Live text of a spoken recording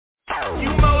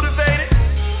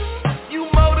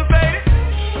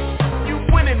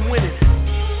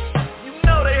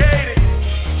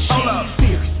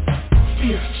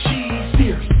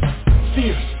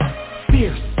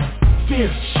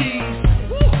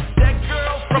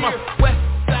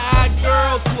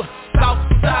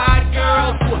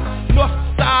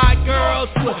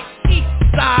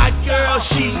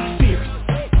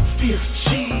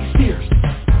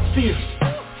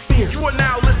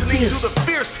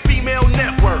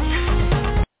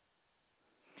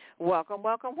Welcome,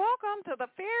 welcome, welcome to the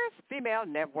Fierce Female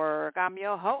Network. I'm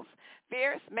your host,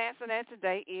 Fierce Manson, and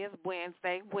today is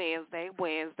Wednesday, baby.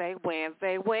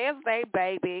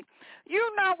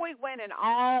 You know we winning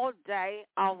all day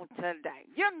on today.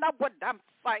 You know what I'm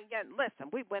saying?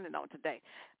 Listen, we winning on today.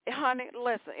 Honey,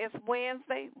 listen, it's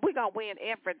Wednesday. We're going to win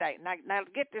every day. Now,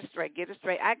 get this straight.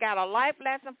 I got a life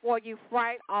lesson for you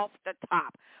right off the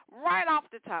top.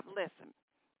 Listen,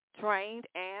 trained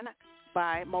and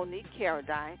by Monique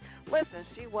Carradine. Listen,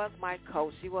 she was my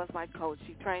coach. She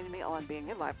trained me on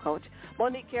being a life coach.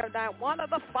 Monique Carradine, one of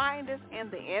the finest in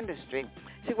the industry.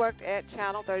 She worked at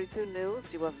Channel 32 News.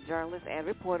 She was a journalist and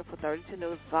reporter for 32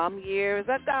 News some years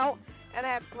ago, and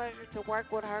I had the pleasure to work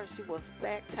with her. She was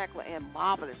spectacular and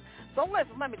marvelous. So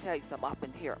listen, let me tell you something up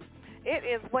in here. It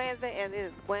is Wednesday, and it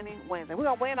is Winning Wednesday. We're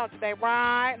going to win on today,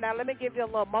 right? Now, let me give you a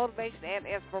little motivation and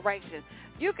inspiration.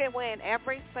 You can win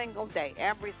every single day.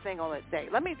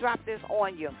 Let me drop this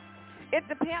on you. It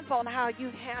depends on how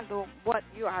you handle what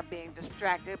you are being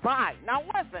distracted by. Now,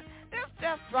 listen, this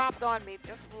just dropped on me,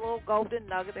 just a little golden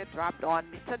nugget that dropped on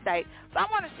me today. So I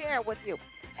want to share it with you.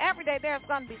 Every day there's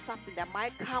going to be something that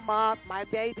might come up,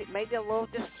 maybe a little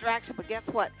distraction, but guess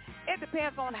what? It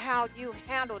depends on how you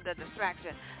handle the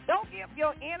distraction. Don't give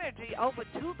your energy over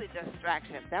to the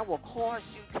distraction. That will cause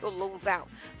you to lose out.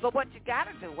 So what you got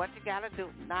to do,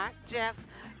 not just,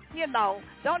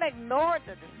 don't ignore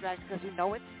the distraction because you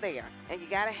know it's there, and you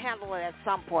got to handle it at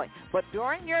some point. But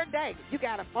during your day, you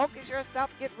got to focus yourself,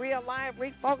 get realigned,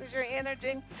 refocus your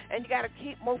energy, and you got to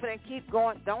keep moving and keep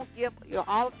going. Don't give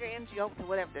all of your energy over to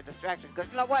whatever the distraction, because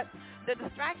you know what? The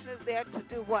distraction is there to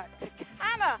do what? To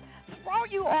kind of throw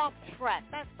you off track.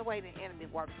 That's the way the enemy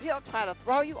works. He'll try to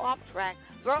throw you off track,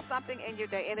 throw something in your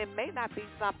day, and it may not be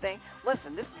something.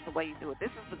 Listen, this is the way you do it. This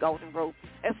is the golden rule.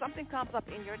 If something comes up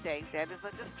in your day that is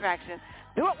a distraction,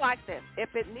 do it like this.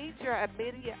 If it needs your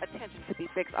immediate attention to be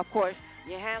fixed, of course,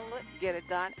 you handle it, get it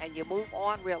done, and you move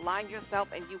on, realign yourself,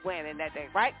 and you win in that day,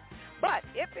 right? But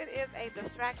if it is a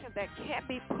distraction that can't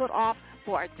be put off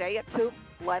for a day or two,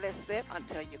 let it sit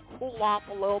until you cool off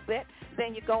a little bit.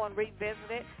 Then you go and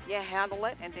revisit it, you handle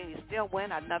it, and then you still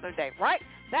win another day, right?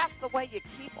 That's the way you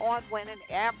keep on winning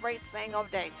every single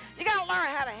day. You got to learn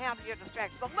how to handle your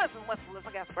distractions. So listen.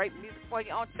 I got some great music for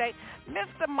you on today.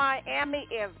 Mr. Miami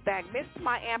is back. Mr.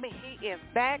 Miami, he is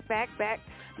back.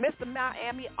 Mr.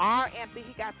 Miami, R&B,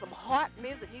 he got some hot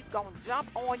music. He's going to jump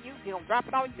on you. He's going to drop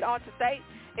it on you on today.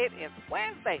 It is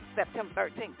Wednesday, September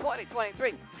 13,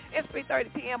 2023. It's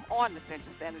 3:30 p.m. on the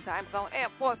Central Standard Time Zone and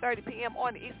 4:30 p.m.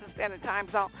 on the Eastern Standard Time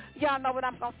Zone. Y'all know what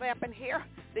I'm going to say up in here?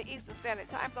 The Eastern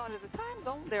Standard Time Zone is a time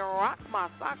zone that rocks my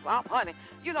socks off, honey.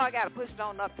 You know I got to push it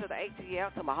on up to the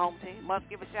ATL, to my home team. Must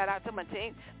give a shout-out to my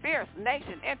team, Fierce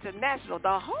Nation International,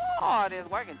 the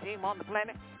hardest working team on the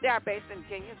planet. They are based in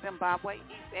Kenya, Zimbabwe,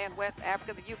 East and West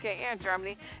Africa, the UK, and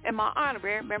Germany, and my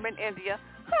honorary member in India.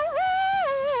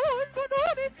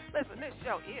 Listen, this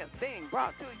show is being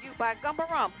brought to you by Gumba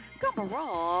Rum,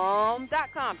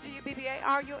 GumbaRum.com,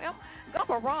 GUBBARUM,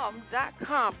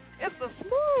 GumbaRum.com. It's the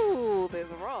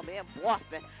smoothest rum in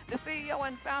Boston. The CEO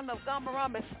and founder of Gumba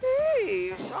Rum is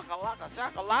Steve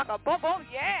Shakalaka, boom, boom,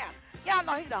 yeah. Y'all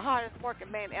know he's the hardest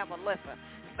working man ever. Listen,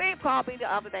 Steve called me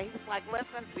the other day. He was like,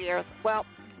 listen, Fierce, well,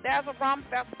 there's a rum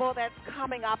festival that's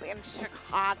coming up in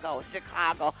Chicago,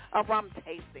 a rum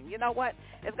tasting. You know what?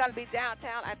 It's going to be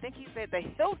downtown. I think he said the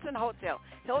Hilton Hotel.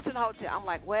 I'm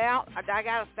like, well, I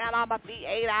got to stand on my feet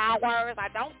 8 hours. I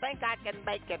don't think I can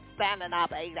make it standing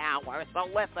up 8 hours. So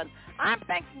listen, I'm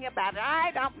thinking about it. I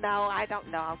don't know.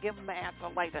 I'll give him an answer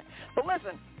later. But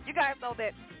listen, you guys know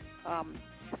that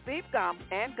Steve Gum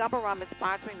and Gumba Rum is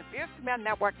sponsoring the Fierce Female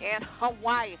Network in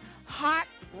Hawaii. Hot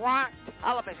Rock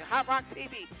Television, Hot Rock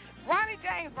TV. Ronnie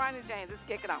James is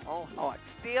kicking off. Oh, Lord.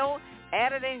 Still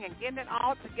editing and getting it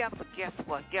all together. But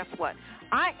guess what?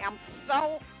 I am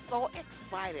so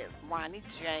excited, Ronnie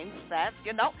James says.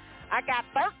 I got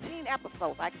 13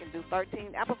 episodes. I can do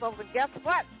 13 episodes. And guess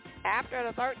what? After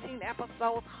the 13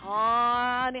 episodes,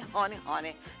 honey,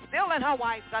 still in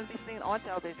Hawaii. It's going to be seen on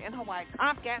television in Hawaii,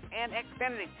 Comcast, and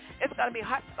Xfinity. It's going to be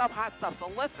hot stuff. So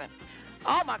listen.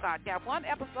 Oh, my God. Got one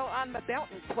episode on the belt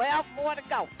and 12 more to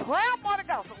go. So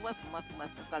listen.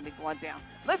 It's going to be going down.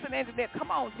 Listen, engineer,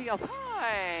 come on, Gio.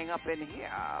 Hang up in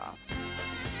here.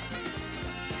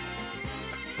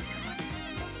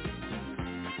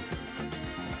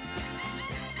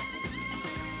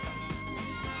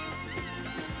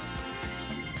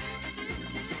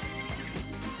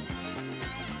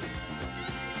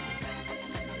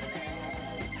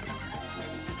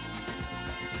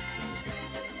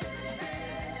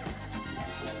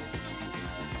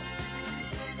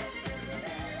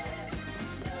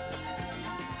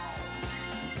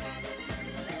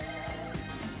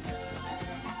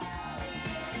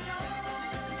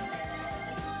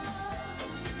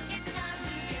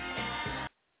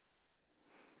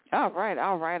 All right,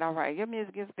 all right, all right. Your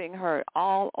music is being heard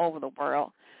all over the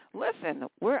world. Listen,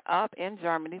 we're up in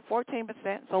Germany, 14%.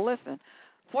 So listen,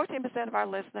 14% of our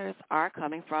listeners are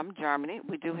coming from Germany.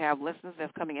 We do have listeners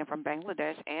that's coming in from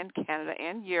Bangladesh and Canada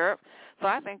and Europe. So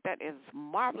I think that is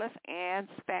marvelous and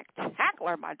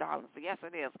spectacular, my darlings. So yes,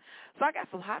 it is. So I got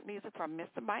some hot music from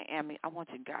Mr. Miami. I want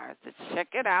you guys to check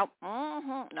it out.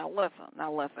 Now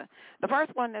listen. The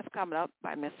first one that's coming up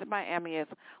by Mr. Miami is,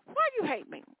 Why You Hate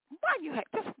Me? Why you hate?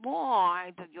 Just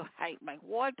why do you hate me?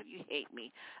 Why do you hate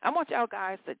me? I want y'all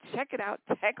guys to check it out.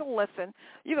 Take a listen.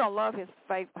 You're going to love his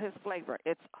flavor.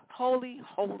 It's holy.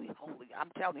 I'm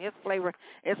telling you, his flavor,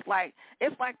 it's like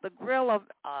the grill of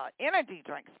energy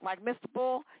drinks. Like Mr.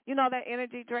 Bull, you know that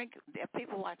energy drink?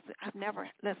 People like, I've never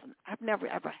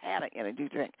ever had an energy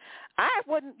drink. I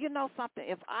wouldn't, you know something,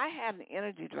 if I had an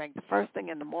energy drink the first thing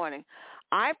in the morning,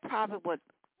 I probably would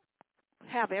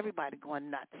have everybody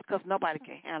going nuts because nobody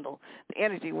can handle the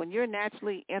energy. When you're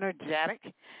naturally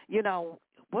energetic, you know,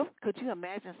 what could you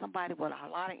imagine somebody with a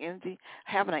lot of energy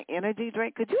having an energy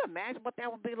drink? Could you imagine what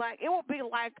that would be like? It would be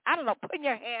like, I don't know, putting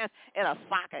your hand in a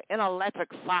socket, in an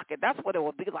electric socket. That's what it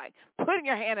would be like, putting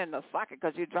your hand in the socket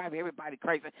because you drive everybody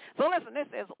crazy. So listen, this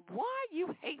is Why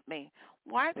You Hate Me.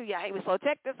 Why do you hate me? So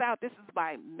check this out. This is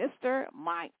by Mr.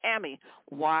 Miami.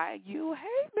 Why You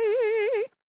Hate Me.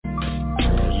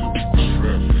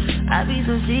 I be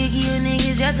so sick, you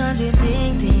niggas just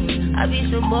contradicting. I be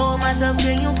so bold myself,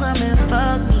 can you come and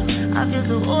fuck me? I feel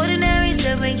so ordinary,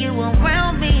 still make you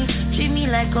around me. Treat me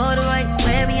like all the right,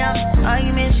 wear me out.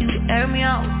 Arguments, you can air me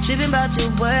out. Tripping about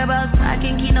your whereabouts, I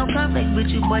can't keep no contact with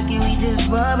you, boy, can we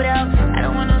just rub it out? I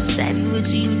don't want no savvy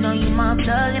with you, you know you my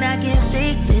thug, and I can't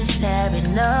take this habit,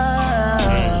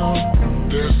 no.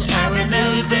 This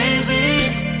ordinary,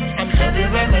 baby, I'm heavy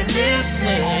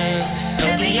reminiscing.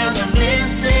 Heavy on the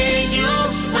missing, you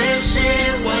wish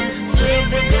it was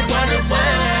different than what it was.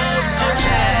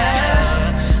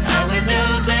 I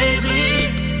remember, baby,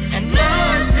 and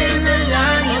lost in the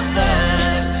line of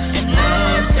love, and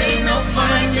lost ain't no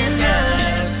finding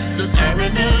us. So I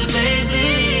remember, baby.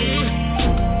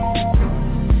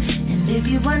 And if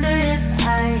you wonder if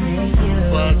I hate you,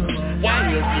 but why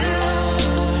you do?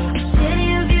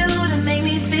 City of you to make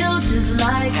me feel just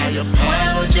like it. What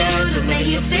I would do to make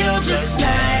you feel just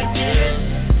like this.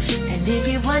 And if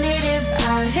you wanted if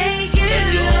I hate you,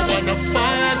 then you don't wanna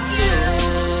fuck you.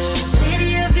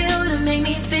 City of you to make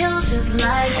me feel just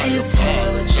like this. What I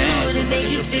would do to make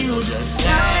you feel just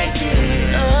like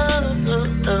this.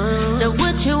 Now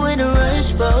what you in a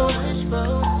rush for?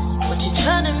 What you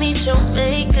trying to meet your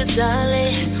maker,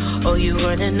 darling? Oh, you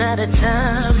running out of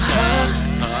time, huh?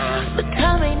 But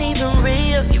time ain't even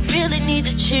real, you really need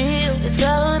to chill. It's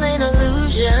all an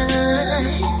illusion.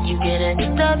 You get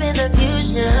ended up in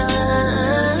confusion.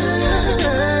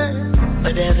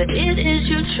 Whatever it is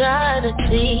you try to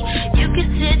see, you can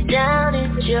sit down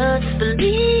and just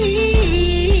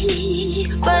believe.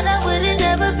 But I wouldn't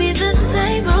ever be the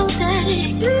same old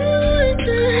thing.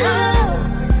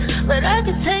 But I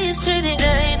can tell you straight, it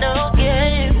ain't no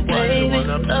game, baby.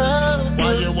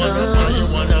 Why you wanna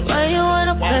play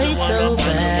so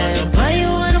bad? Why you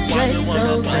wanna play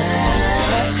so bad?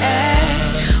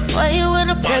 Why you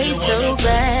wanna play so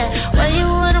bad? Why you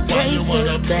wanna play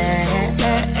so bad?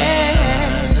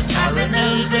 I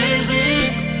remember, baby,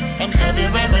 I'm heavy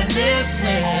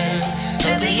reminiscing.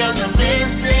 Heavy on the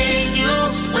missing, you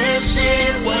wish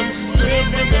it was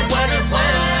different than what it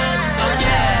was. Oh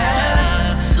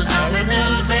yeah, so I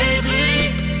remember,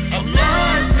 baby, I'm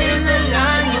lost in the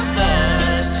line of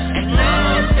love, and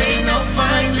lost ain't no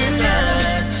finding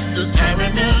us. So I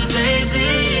remember,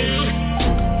 baby.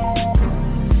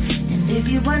 And if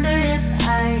you wonder if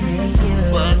I hate you,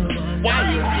 but why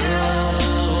you do?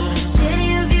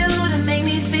 City of you to make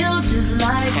me feel just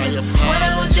like this. What I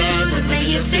would do to make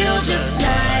you feel just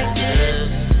like this.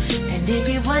 And if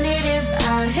you wanted if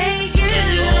I hate you,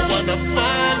 then you don't wanna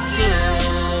fuck you.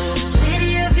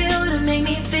 City of you to make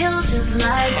me feel just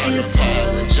like this. What I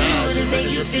would do to make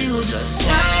you feel just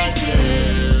like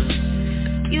this.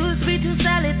 Used to be too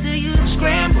solid till you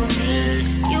scramble me.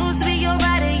 Used to be your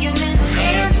rider, you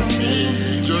mishandle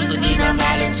me. Used to be the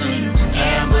violent till you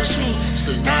ambush me.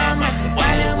 So now I'm acting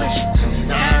wild with you.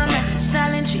 Now I'm acting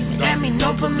silent treatment, that mean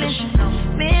no permission.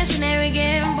 Missionary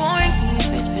getting boring, can you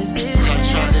switch positions? I'm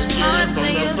trying to get it from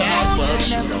the back, but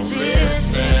you don't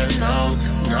listen, no.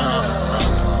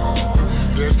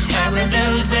 This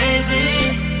remember, baby,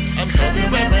 I'm heavy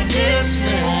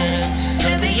reminiscing.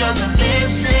 Heavy on the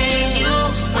missing, you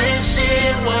wish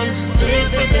it was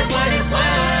different than what it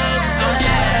was. Oh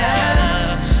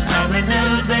yeah, I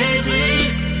remember,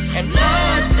 baby, and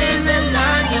lost in the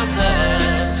line of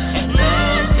love, and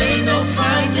lost ain't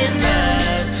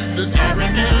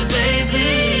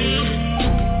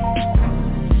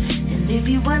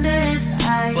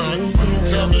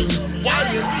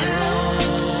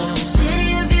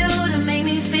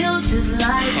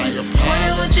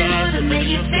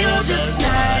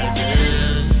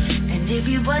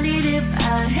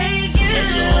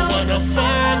wanna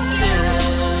fuck you.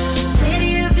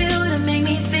 City of you to make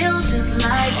me feel just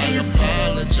like you. I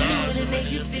apologize to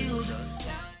make you feel just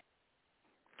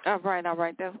All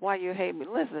right. That's Why You Hate Me.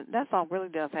 Listen, that song really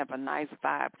does have a nice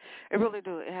vibe. It really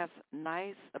do. It has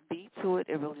nice beat to it.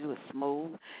 It really is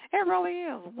smooth. It really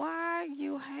is. Why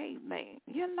You Hate Me.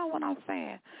 You know what I'm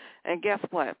saying? And guess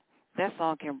what? That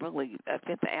song can really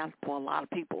fit the answer for a lot of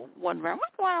people. Wondering,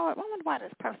 I wonder why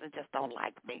this person just don't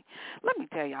like me. Let me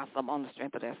tell y'all something on the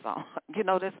strength of that song. You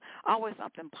know, there's always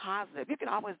something positive. You can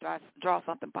always draw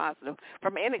something positive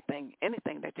from anything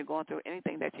that you're going through,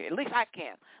 anything that you, at least I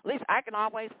can. At least I can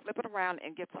always flip it around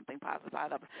and get something positive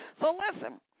out of it. So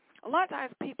listen. A lot of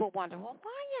times people wonder, well,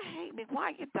 why you hate me?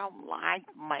 Why you don't like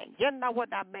me? You know what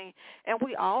I mean? And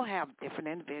we all have different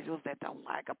individuals that don't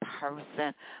like a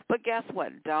person. But guess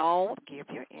what? Don't give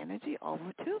your energy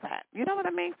over to that. You know what I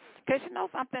mean? Because you know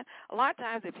something? A lot of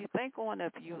times if you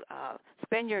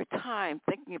spend your time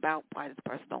thinking about why this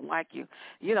person don't like you,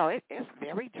 you know, it's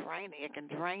very draining. It can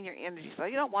drain your energy. So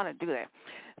you don't want to do that.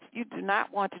 You do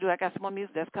not want to do that. I got some more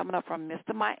music that's coming up from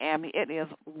Mr. Miami. It is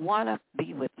Wanna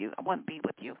Be With You. I want to be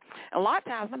with you. A lot of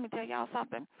times, let me tell y'all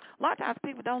something. A lot of times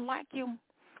people don't like you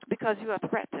because you're a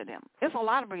threat to them. There's a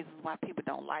lot of reasons why people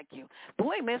don't like you.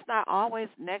 Believe me, it's not always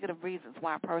negative reasons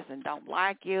why a person don't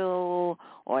like you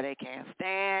or they can't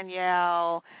stand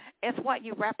you. It's what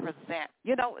you represent.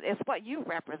 You know, it's what you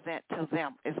represent to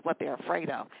them is what they're afraid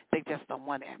of. They just don't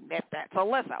want to admit that. So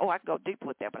listen, I can go deep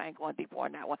with that, but I ain't going deeper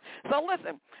on that one. So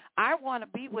listen, I Want to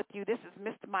Be With You. This is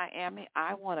Mr. Miami.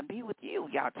 I Want to Be With You.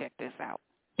 Y'all check this out.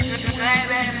 I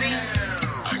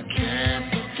can't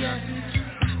forget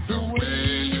the way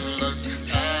you look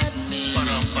at me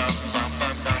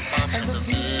and the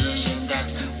vision that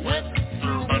went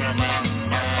through my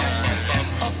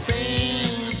mind of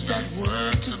things that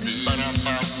were to be. I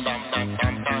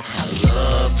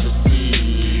love to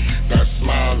see that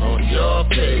smile on your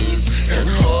face and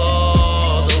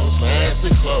all those fancy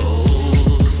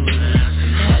clothes.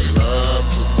 I love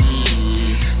to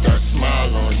see that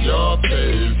smile on your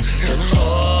face and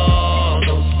all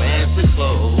those fancy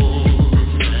clothes.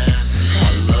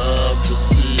 I love to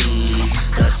see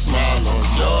that smile on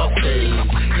your face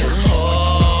and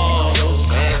all those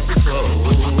fancy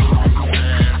clothes.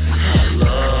 I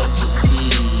love to see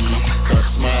that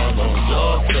smile on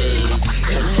your face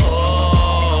and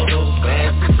all those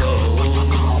fancy clothes.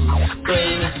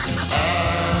 Baby, I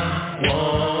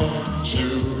want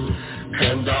you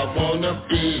and I wanna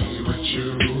be with you.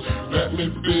 Let me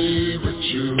be with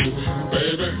you.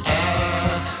 Baby,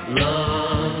 I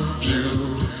love you,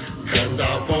 and I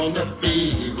wanna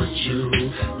be with you.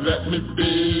 Let me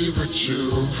be with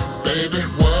you. Baby,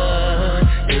 what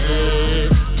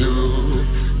it do?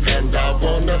 And I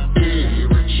wanna be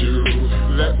with you.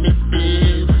 Let me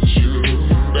be with you.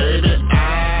 Baby, I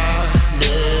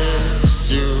miss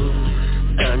you,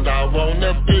 and I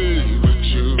wanna be with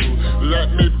you. Let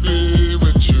me be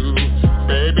with you.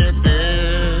 Baby,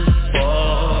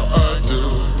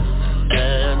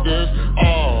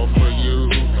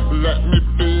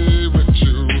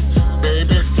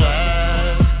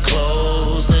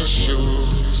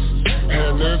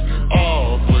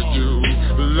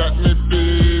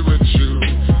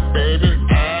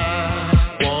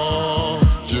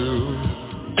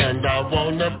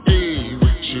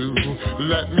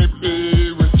 let me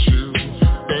be with you,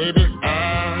 baby,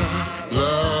 I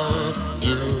love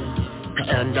you,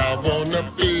 and I wanna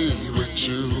be with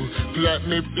you, let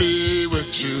me be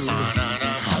with you.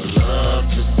 I love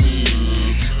to see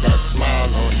that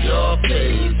smile on your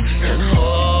face and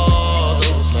all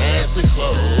those fancy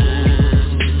clothes.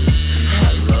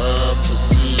 I love to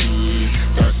see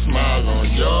that smile on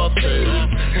your face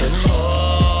and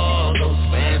all those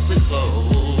fancy clothes.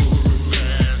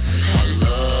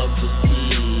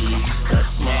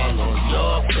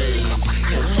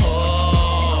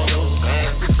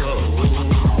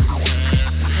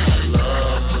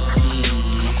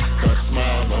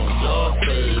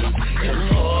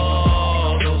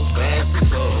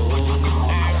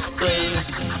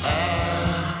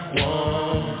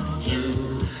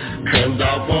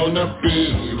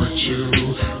 Be with you,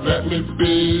 let me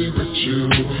be with you,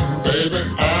 baby,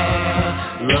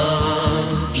 I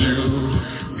love you,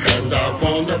 and I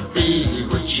wanna be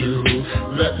with you,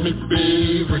 let me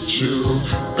be with you,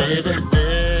 baby,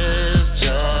 it's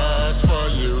just for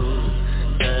you,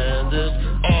 and it's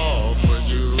all for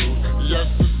you, yes,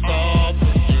 it's all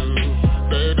for you,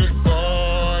 baby,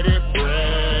 bought it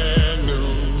brand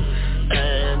new,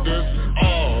 and it's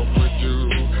all for you,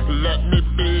 let me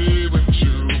be with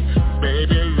you.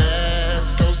 Baby, let's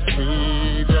go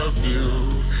see the view,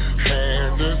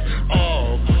 and it's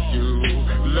all for you.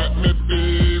 Let me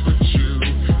be with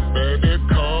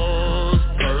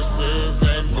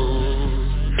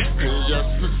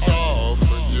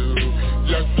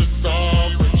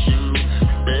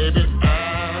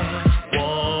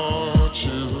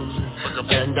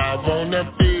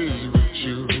wanna be with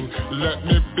you. Let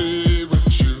me be with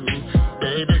you.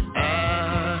 Baby,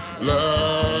 I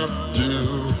love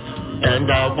you.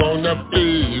 And I wanna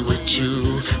be with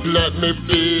you. Let me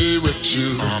be with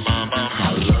you.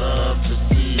 I love to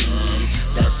see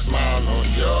that smile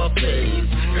on your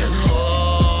face and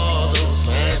all those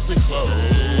fancy clothes.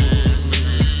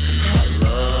 I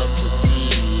love to see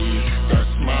that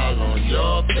smile on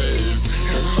your face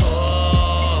and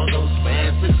all those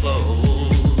fancy clothes.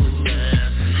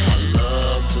 I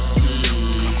love to see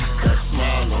that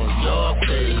smile on your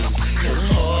face and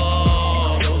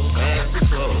all those fancy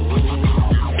clothes.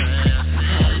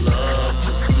 I love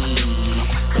to see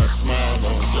that smile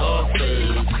on your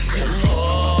face and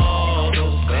all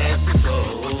those fancy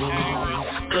clothes.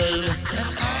 Baby,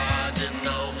 I didn't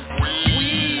know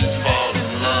we'd fall in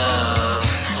love.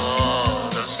 Oh,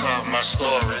 that's how my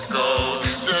story goes.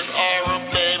 Said Aura,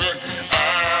 baby, I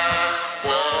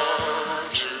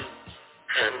want you,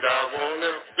 and I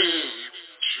wanna be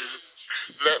with you.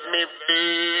 Let me be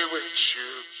with you,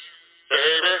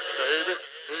 baby, baby.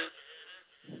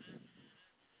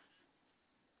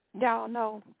 Y'all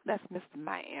know that's Mr.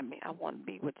 Miami. I want to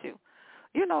be with you.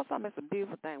 You know something, it's a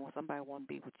beautiful thing when somebody want to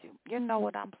be with you. You know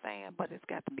what I'm saying? But it's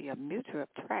got to be a mutual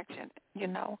attraction, you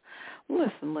know.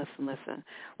 Listen.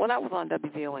 When I was on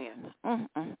WVON,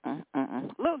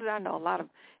 little did I know a lot of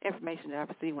information that I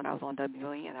received when I was on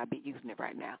WVON, I'd be using it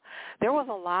right now. There was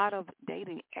a lot of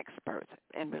dating experts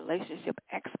and relationship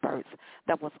experts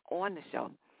that was on the show.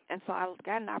 And so I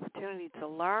got an opportunity to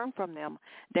learn from them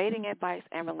dating advice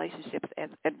and relationships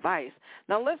advice.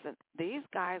 Now, listen, these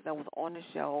guys that was on the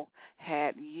show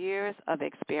had years of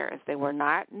experience. They were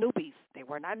not newbies.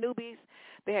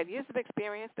 They had years of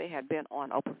experience. They had been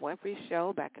on Oprah Winfrey's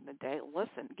show back in the day,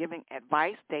 giving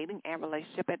advice, dating and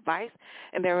relationship advice.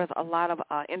 And there was a lot of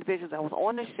individuals that was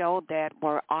on the show that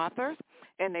were authors,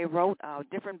 and they wrote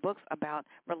different books about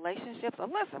relationships. So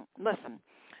listen.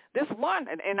 This one,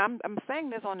 and I'm saying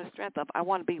this on the strength of I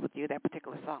Want to Be With You, that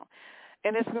particular song.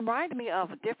 And it's reminded me of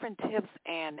different tips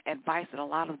and advice that a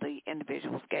lot of the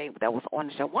individuals gave that was on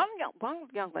the show. One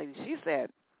young lady, she said,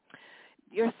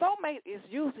 your soulmate is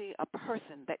usually a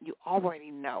person that you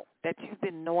already know, that you've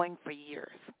been knowing for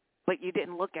years, but you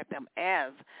didn't look at them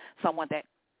as someone that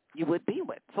you would be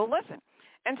with. So listen.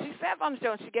 And she said on the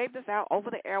show, and she gave this out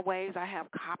over the airwaves. I have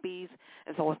copies,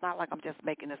 and so it's not like I'm just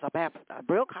making this up. I have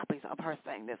real copies of her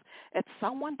saying this. It's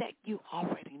someone that you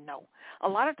already know. A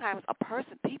lot of times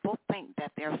people think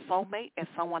that their soulmate is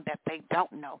someone that they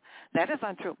don't know. That is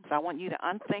untrue. So I want you to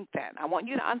unthink that.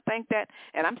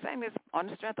 And I'm saying this on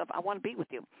the strength of I want to be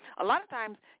with you. A lot of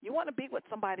times you want to be with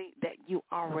somebody that you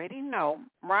already know,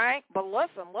 right? But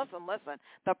listen.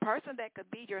 The person that could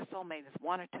be your soulmate is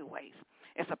one or two ways.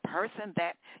 It's a person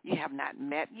that you have not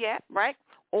met yet, right?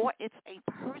 Or it's a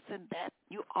person that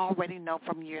you already know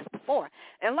from years before.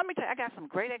 And let me tell you, I got some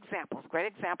great examples.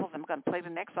 I'm going to play the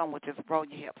next song, which is Roll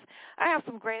Your Hips. I have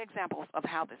some great examples of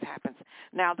how this happens.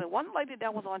 Now, the one lady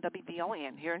that was on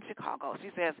WVON here in Chicago, she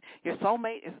says your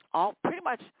soulmate is all pretty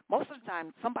much most of the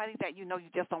time somebody that you know you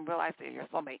just don't realize they're your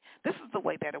soulmate. This is the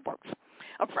way that it works.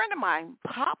 A friend of mine,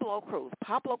 Pablo Cruz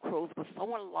was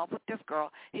so in love with this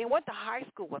girl. He went to high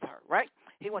school with her, right?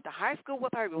 He went to high school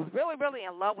with her. He was really, really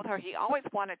in love with her. He always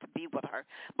wanted to be with her.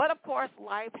 But, of course,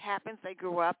 life happens. They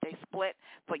grew up. They split.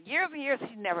 For years and years,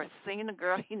 he never seen the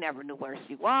girl. He never knew where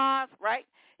she was, right?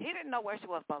 He didn't know where she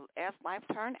was. But as life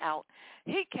turned out,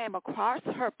 he came across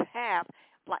her path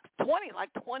like 25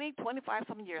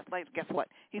 some years later. Guess what?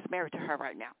 He's married to her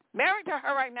right now.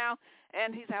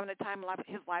 And he's having a time of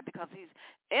his life because he's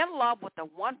in love with the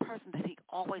one person that he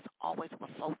always was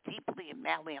so deeply and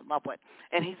madly in love with.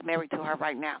 And he's married to her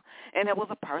right now. And it was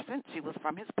a person, she was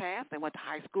from his past. They went to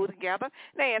high school together.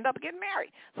 They end up getting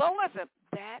married. So listen,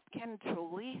 that can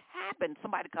truly happen.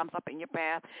 Somebody comes up in your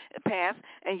past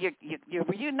and you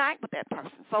reunite with that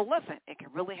person. So listen, it can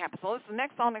really happen. So this, the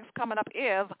next song that's coming up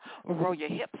is Roll Your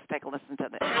Hips. Take a listen to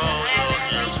this. Roll your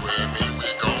hips with me,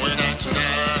 we going out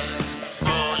tonight.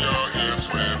 Roll your hips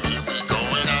with me, we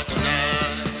going out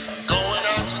tonight. Going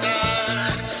out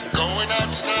tonight, going out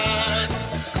tonight.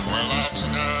 Going live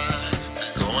tonight,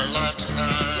 going live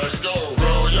tonight. Let's go.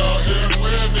 Roll your hips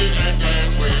with me and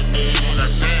dance with me.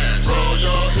 Let's dance. Roll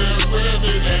your hips with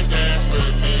me and dance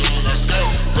with me. Let's go.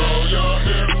 Roll your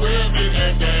hips with me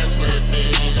and dance with me.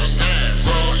 Let's dance.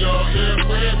 Roll your hips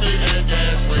with me and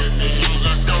dance with me.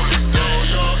 Let's go. Roll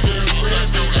your hips with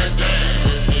me and dance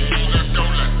with me. Let's go.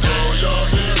 Roll your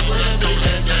hips with me.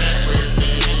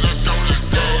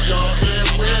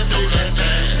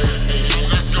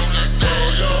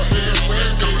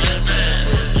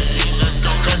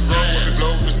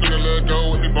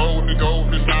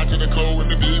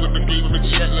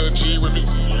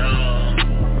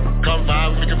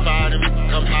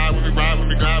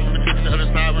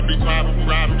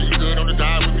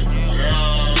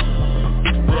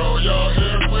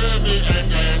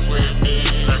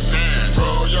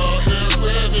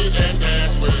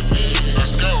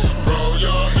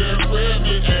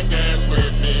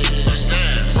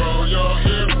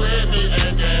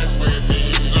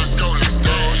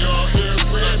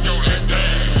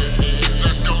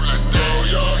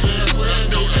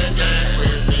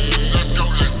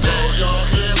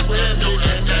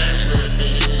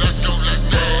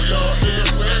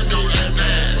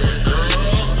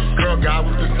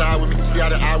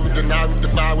 I would deny, would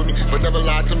defy with me, but never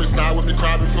lie to me, side with me,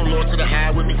 cry me from low to the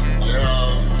high with me.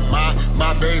 Yeah,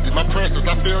 my baby, my princess,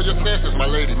 I feel your senses, my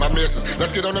lady, my missus.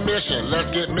 Let's get on a mission, let's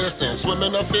get missing,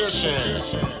 swimming or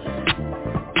fishing.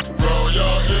 Roll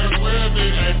your hips with me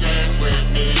and dance with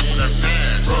me. Let's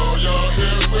dance. Roll your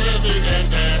hips with me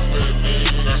and dance with me.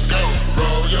 Let's go.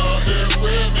 Roll your hips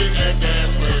with me and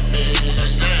dance with me.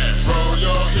 Let's dance. Roll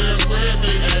your hips with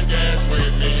me and dance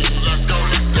with me. Let's go.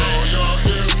 Let's go. Roll your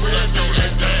hips with me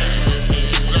and dance with me.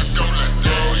 Let's go. Let's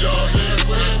go. Roll your hips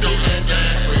with me and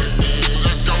dance with me.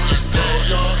 Let's go. Let's go. Roll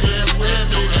your hips with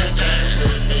me and dance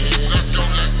with me. Let's go.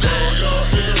 Let's go. Roll your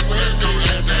hips with me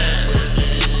and dance with me.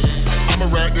 I'm a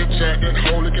ragged, chatted,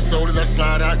 holy, consoled, let's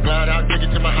slide out, glide out, take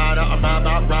it to my hideout, I'm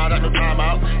out, ride out, no time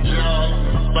out,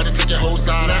 yeah. About to take your whole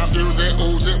side out, use it,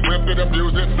 ooze it, whip it,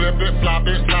 abuse it, flip it, flop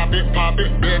it, stop it, pop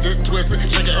it, bend it, twist it,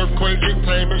 shake it, earthquake it,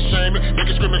 tame it, shame it, make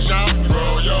it scream and shout.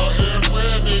 Roll your hips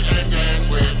with me and dance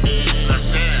with me, let's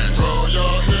dance. Roll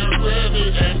your hips with me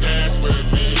and dance with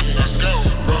me, let's go.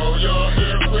 Roll your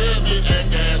hips with me and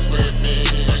dance with me,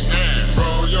 let's dance.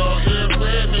 Roll your hips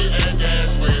with me and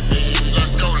dance with me,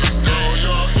 let's go. Let's go. Roll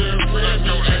your hips with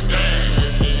me and dance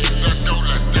with me, let's go.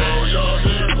 Let's go. Roll your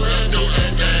hips with me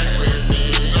and dance with me,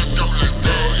 let's go. Let's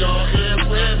go. Roll your hips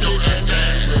with me and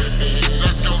dance with me,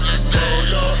 let's go. Let's go. Roll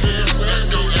your hips with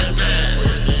me and dance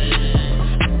with me.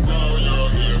 Roll your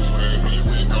hips with me,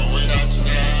 we going out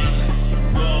tonight.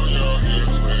 Roll your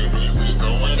hips with me, we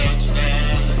going out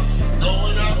tonight.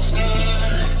 Going out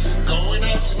tonight. Going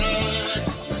out tonight.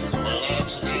 Going out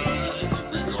tonight.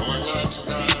 We going out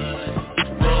tonight.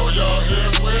 Roll your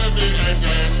hips with me and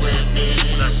dance with me.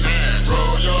 Let's dance.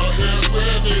 Roll your hips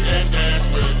with me and dance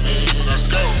with me. Let's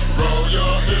go. Roll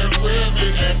your hips with me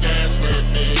and dance with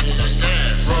me. Let's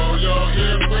dance. Roll your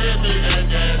hips with me and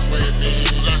dance with me.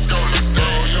 Let's go. Let's go.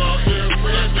 Roll your hips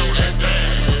with me and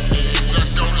dance with me.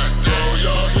 Let's go. Let's go. Roll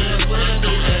your hips with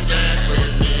me and dance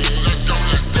with me. Let's go.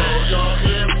 Let's go. Roll your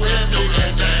hips with me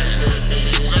and dance with me.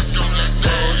 Let's go. Let's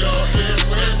go. Roll your hips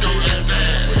with me and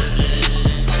dance with me.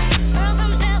 Girls,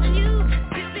 I'm telling you,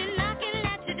 he's been knocking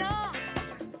at your door.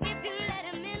 If you let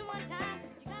him in one time,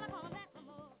 you gotta call him back some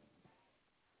more.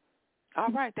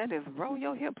 All right, that is Roll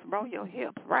Your Hips,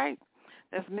 right?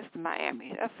 That's Mr.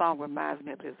 Miami. That song reminds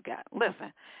me of this guy.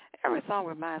 Listen, every song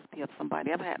reminds me of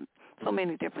somebody. I've had so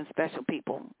many different special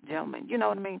people, gentlemen, you know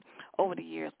what I mean, over the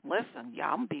years. Listen,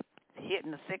 y'all, I'm going to be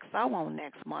hitting the 6-0 on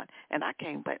next month, and I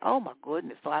can't but, oh, my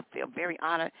goodness. So I feel very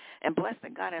honored and blessed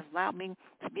that God has allowed me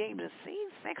to be able to see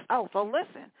 6-0. So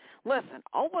listen,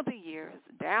 over the years,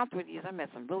 down through the years, I met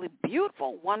some really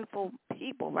beautiful, wonderful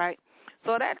people, right?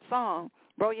 So that song,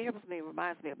 Bro, You Hear Me,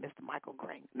 reminds me of Mr. Michael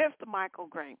Green. Mr. Michael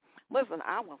Green. Listen,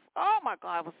 I was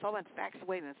so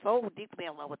infatuated and so deeply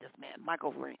in love with this man,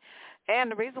 Michael Green.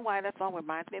 And the reason why that song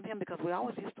reminds me of him, because we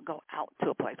always used to go out to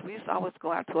a place. We used to always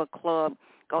go out to a club,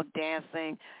 go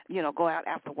dancing, go out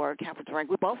after work, have a drink.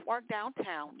 We both work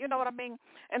downtown, you know what I mean?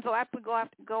 And so after we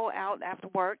go out after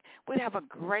work, we'd have a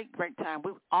great, great time.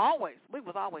 We was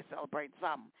always celebrating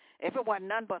something. If it wasn't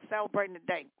none but celebrating the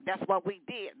day, that's what we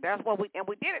did. And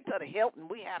we did it to the hilt, and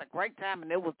we had a great time,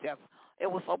 and it was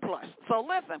so plush. So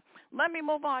listen, let me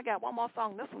move on. I got one more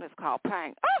song. This one is called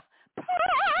Pain. Oh,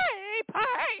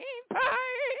 pain.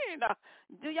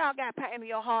 Do y'all got pain in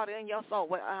your heart and in your soul?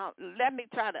 Well, let me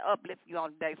try to uplift you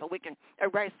on today so we can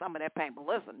erase some of that pain. But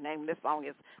listen, the name of this song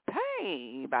is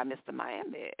Pain by Mr.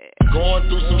 Miami. Going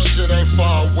through some shit ain't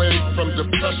far away from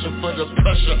depression. For the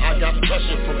pressure, I got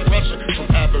pressure from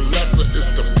adolescence.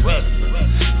 It's depressing.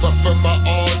 But from my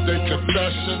all-day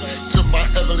confession to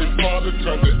my heavenly Father,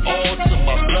 turned it all to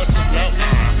my blessing. Now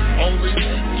I only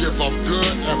give off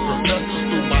good and professors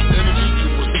through my energy.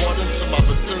 You was brought into my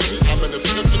vicinity. I'm an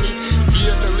epiphany.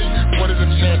 Vehemently, what are the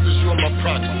chances you're my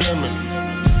proximity?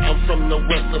 I'm from the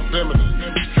west of Bimini,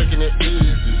 taking it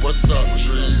easy. What's up,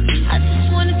 Trees? I just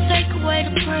wanna take away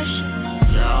the pressure.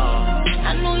 Yeah.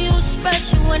 I knew you was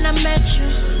special when I met you.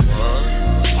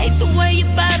 What? Hate the way you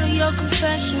battle your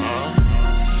confession.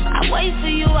 I wait for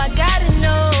you, I gotta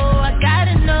know.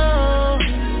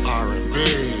 R&B.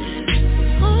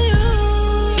 Who you?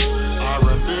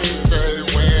 R&B, say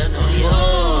when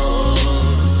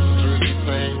Trees,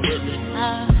 sing with me.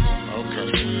 Okay.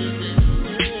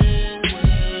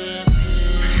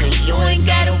 You ain't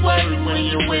gotta worry when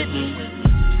you're with me.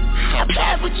 I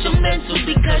bad with your mental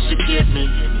because you give me.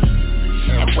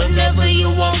 And whenever you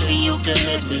want me, you can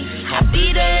hit me. I'll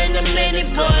be there in a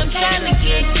minute, boy, I'm trying to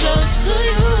get close to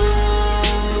you.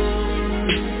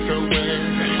 So when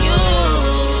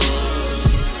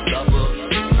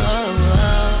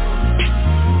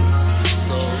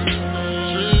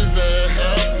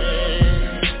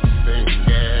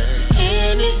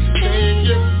In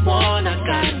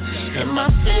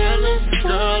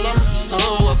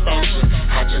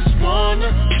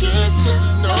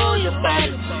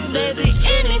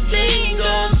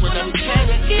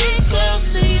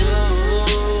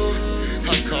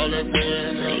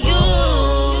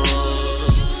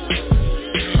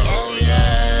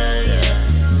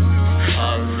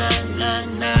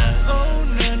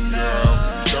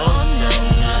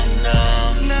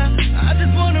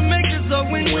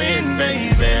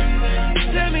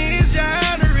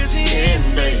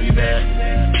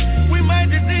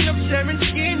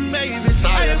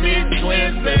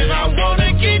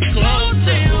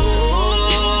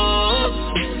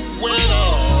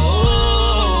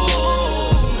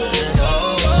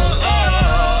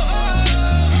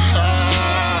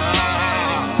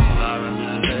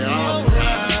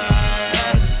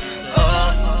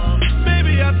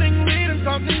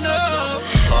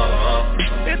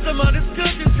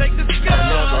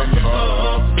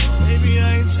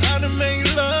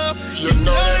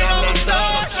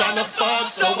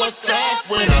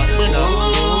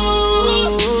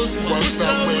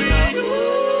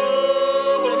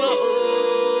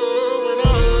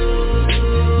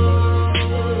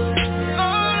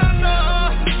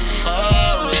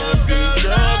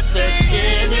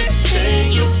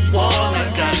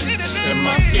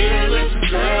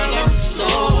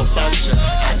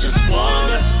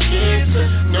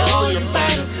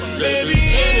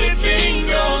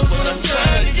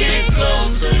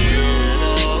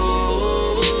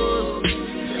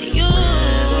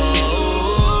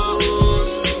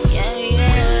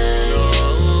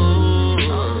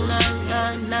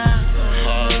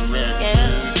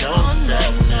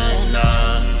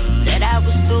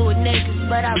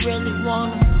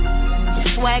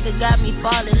Swagger got me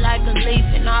falling like a leaf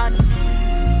in autumn.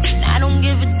 And I don't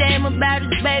give a damn about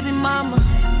his baby mama.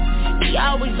 He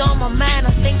always on my mind,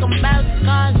 I think I'm about to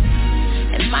call him.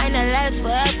 It might not last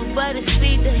forever, but it's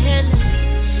speed to healing.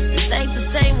 This ain't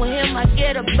the same with him, I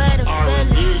get a better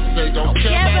feeling. Don't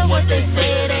care about what they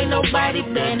say, it ain't nobody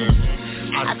business.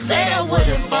 I said I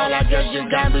wouldn't fall, I guess you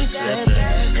got me slipping.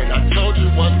 And I told you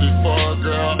once before,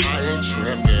 girl, I ain't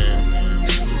tripping.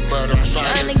 But I'm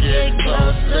trying to get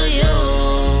close to you.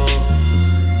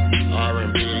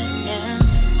 R&B, yeah.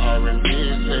 R&B,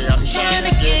 say I'm trying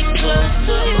to get close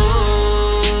to you.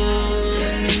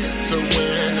 To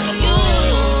win a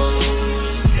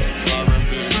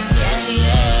R&B, yeah,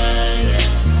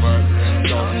 yeah. But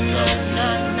don't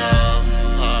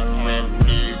R&B,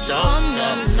 don't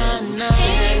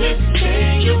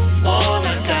anything you want, I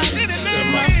got it. In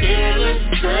my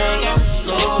feelings, girl, I'm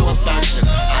so about you.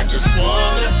 I just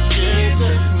wanna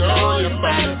know your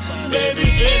body, baby,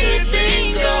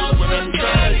 anything goes when I'm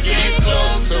trying to get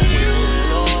close to you.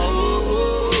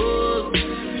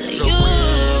 So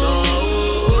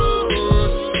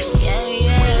yeah,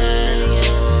 yeah.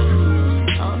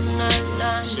 Oh,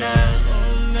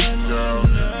 girl,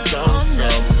 don't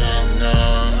know.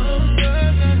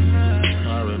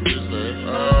 R&B say,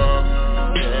 oh,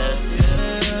 yeah.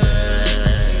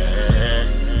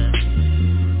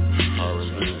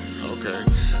 R&B, okay.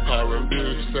 R&B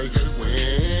say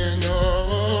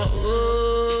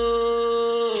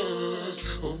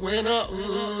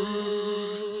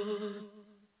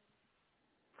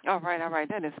All right.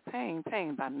 That is Pain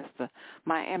by Mr.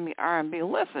 Miami R&B.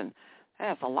 Listen, that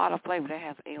has a lot of flavor.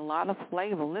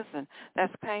 Listen,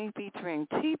 that's Pain featuring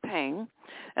T-Pain.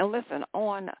 And listen,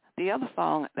 on the other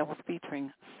song that was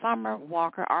featuring Summer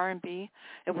Walker R&B,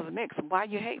 it was a mix. Why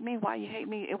You Hate Me,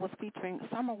 it was featuring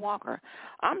Summer Walker.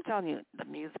 I'm telling you, the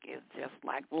music is just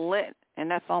like lit.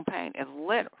 And that song, Pain, is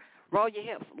lit. Roll your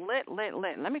hips, lit.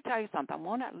 Let me tell you something. I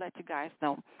want to let you guys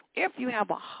know, if you have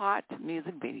a hot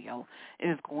music video, it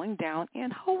is going down in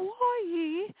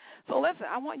Hawaii. So listen,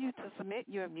 I want you to submit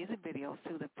your music videos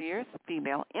to the Fierce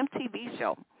Female MTV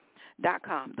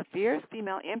Show.com, the Fierce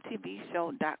Female MTV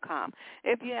Show.com.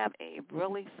 If you have a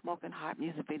really smoking hot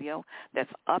music video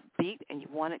that's upbeat and you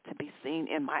want it to be seen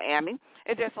in Miami,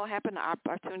 it just so happened the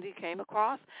opportunity came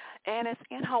across, and it's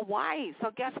in Hawaii. So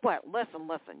guess what? Listen,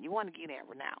 you want to get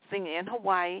in now. Singing in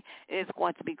Hawaii is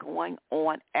going to be going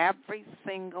on every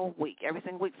single week.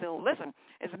 So listen,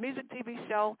 it's a music TV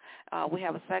show. We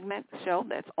have a segment show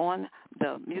that's on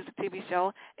the music TV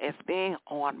show. It's being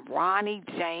on Ronnie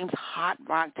James Hot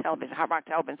Rock Television.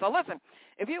 So listen,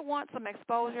 if you want some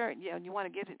exposure and you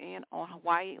want to get it in on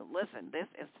Hawaii, listen, this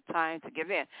is the time to get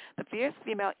in. The Fierce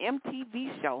Female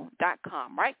MTV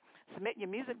Show.com, right? Submit your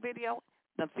music video,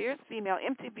 the Fierce Female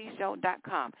MTV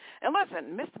Show.com. And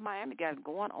listen, Mr. Miami got it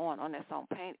going on that song,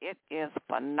 Pain. It is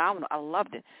phenomenal. I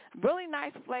loved it. Really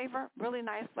nice flavor.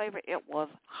 It was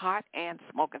hot and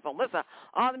smoking. So listen,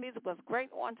 all the music was great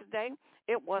on today.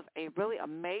 It was a really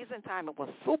amazing time. It was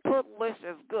super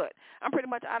delicious good. I'm pretty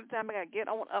much out of time. I got to get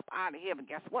on up out of here. But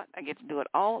guess what? I get to do it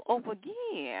all over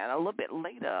again a little bit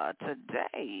later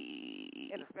today.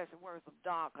 in the special words of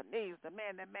Don Cornelius, the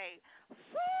man that made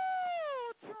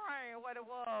Soul Train what it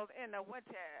was in the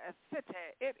Winter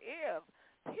City. It is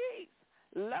peace,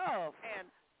 love, and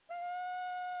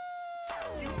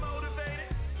you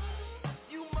motivated,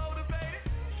 you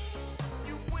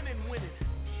winning.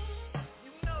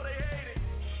 You know they hate it.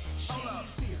 Hold up.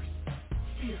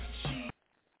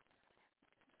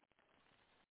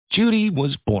 Judy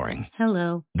was boring.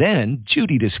 Hello. Then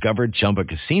Judy discovered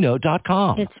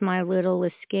ChumbaCasino.com. It's my little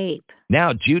escape.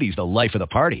 Now Judy's the life of the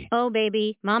party. Oh,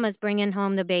 baby, mama's bringing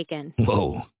home the bacon.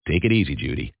 Whoa, take it easy,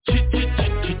 Judy.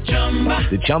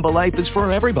 The Chumba life is for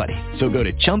everybody. So go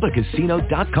to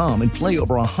ChumbaCasino.com and play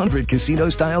over 100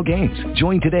 casino-style games.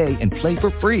 Join today and play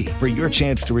for free for your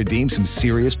chance to redeem some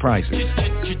serious prizes.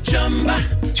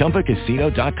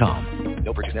 ChumbaCasino.com.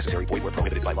 No purchase necessary. Void where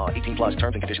prohibited by law. 18 plus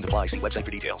terms and conditions apply. See website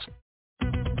for details.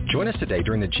 Join us today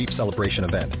during the Jeep Celebration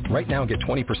event. Right now, get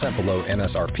 20% below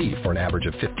MSRP for an average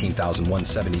of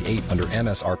 $15,178 under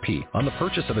MSRP on the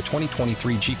purchase of a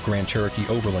 2023 Jeep Grand Cherokee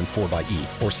Overland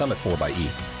 4xE or Summit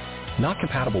 4xE. Not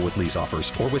compatible with lease offers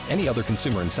or with any other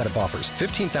consumer incentive offers.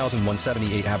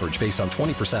 $15,178 average based on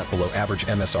 20% below average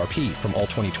MSRP from all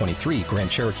 2023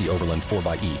 Grand Cherokee Overland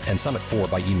 4xE and Summit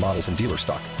 4xE models in dealer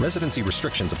stock. Residency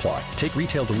restrictions apply. Take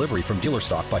retail delivery from dealer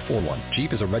stock by 4/1.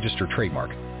 Jeep is a registered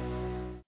trademark.